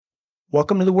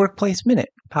Welcome to the Workplace Minute,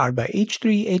 powered by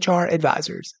H3 HR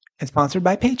Advisors and sponsored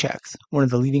by Paychex, one of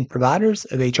the leading providers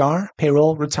of HR,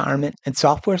 payroll, retirement, and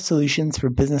software solutions for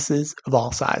businesses of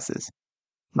all sizes.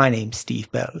 My name's Steve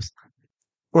Bowes.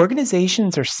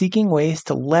 Organizations are seeking ways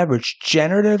to leverage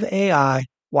generative AI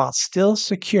while still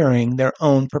securing their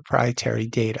own proprietary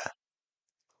data.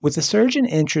 With a surge in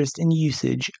interest and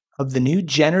usage of the new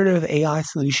generative AI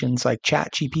solutions like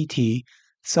ChatGPT,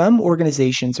 some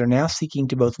organizations are now seeking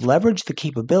to both leverage the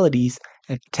capabilities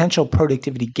and potential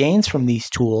productivity gains from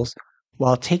these tools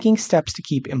while taking steps to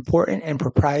keep important and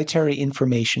proprietary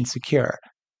information secure.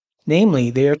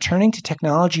 Namely, they are turning to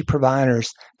technology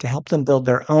providers to help them build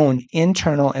their own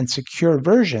internal and secure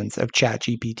versions of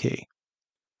ChatGPT.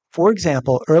 For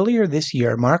example, earlier this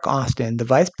year, Mark Austin, the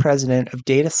vice president of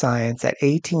data science at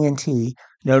AT&T,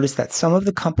 noticed that some of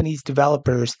the company's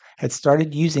developers had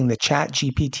started using the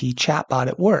ChatGPT chatbot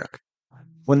at work.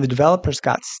 When the developers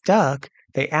got stuck,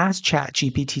 they asked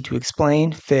ChatGPT to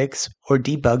explain, fix, or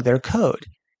debug their code.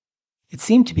 It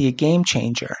seemed to be a game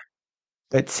changer.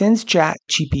 But since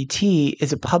ChatGPT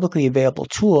is a publicly available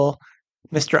tool,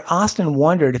 Mr. Austin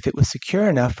wondered if it was secure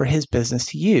enough for his business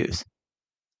to use.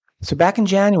 So back in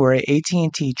January,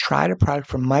 AT&T tried a product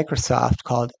from Microsoft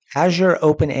called Azure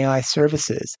OpenAI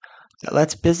Services that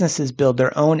lets businesses build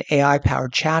their own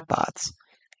AI-powered chatbots.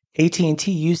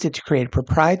 AT&T used it to create a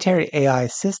proprietary AI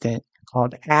assistant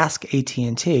called Ask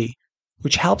AT&T,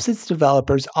 which helps its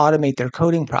developers automate their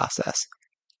coding process.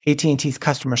 AT&T's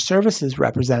customer services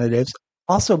representatives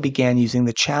also began using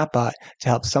the chatbot to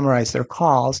help summarize their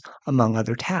calls, among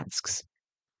other tasks.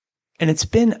 And it's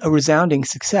been a resounding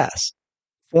success.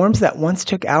 Forms that once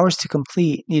took hours to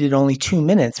complete needed only 2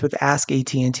 minutes with Ask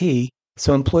AT&T,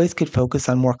 so employees could focus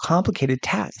on more complicated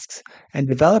tasks, and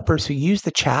developers who used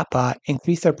the chatbot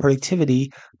increased their productivity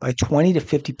by 20 to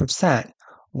 50%,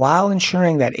 while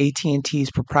ensuring that AT&T's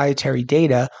proprietary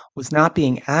data was not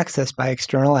being accessed by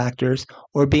external actors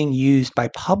or being used by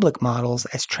public models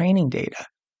as training data.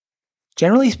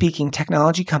 Generally speaking,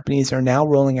 technology companies are now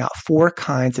rolling out 4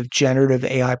 kinds of generative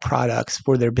AI products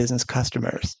for their business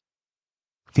customers.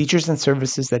 Features and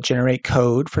services that generate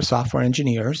code for software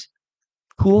engineers,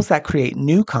 tools that create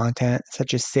new content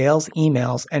such as sales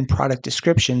emails and product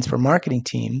descriptions for marketing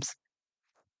teams,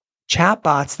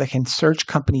 chatbots that can search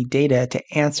company data to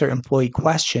answer employee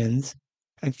questions,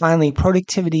 and finally,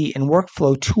 productivity and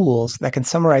workflow tools that can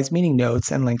summarize meeting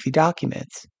notes and lengthy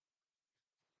documents.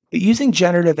 But using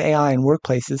generative AI in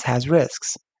workplaces has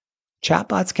risks.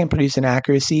 Chatbots can produce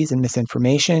inaccuracies and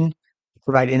misinformation,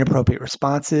 provide inappropriate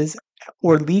responses,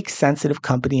 or leak sensitive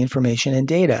company information and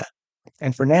data.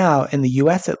 And for now, in the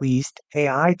US at least,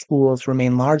 AI tools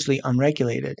remain largely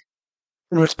unregulated.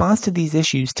 In response to these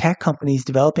issues, tech companies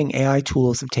developing AI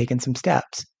tools have taken some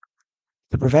steps.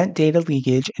 To prevent data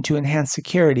leakage and to enhance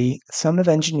security, some have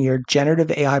engineered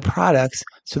generative AI products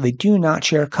so they do not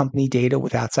share company data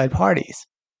with outside parties.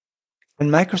 And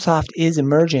Microsoft is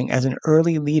emerging as an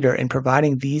early leader in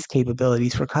providing these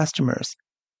capabilities for customers.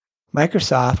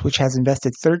 Microsoft, which has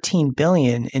invested $13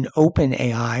 billion in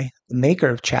OpenAI, the maker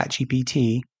of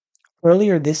ChatGPT,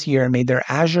 earlier this year made their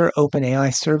Azure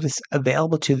OpenAI service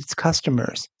available to its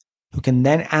customers, who can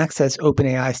then access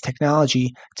OpenAI's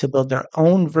technology to build their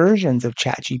own versions of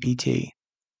ChatGPT.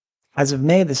 As of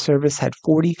May, the service had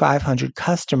 4,500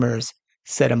 customers,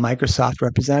 said a Microsoft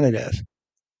representative.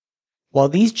 While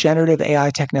these generative AI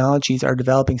technologies are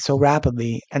developing so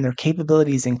rapidly and their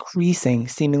capabilities increasing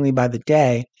seemingly by the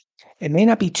day, it may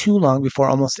not be too long before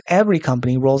almost every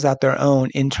company rolls out their own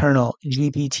internal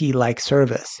GPT-like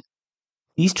service.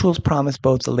 These tools promise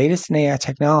both the latest in AI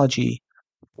technology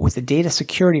with the data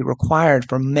security required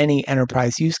for many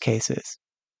enterprise use cases.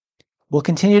 We'll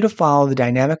continue to follow the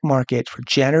dynamic market for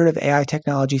generative AI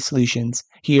technology solutions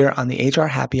here on the HR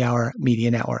Happy Hour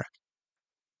Media Network.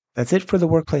 That's it for the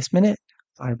Workplace Minute,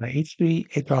 powered by H3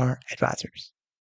 HR Advisors.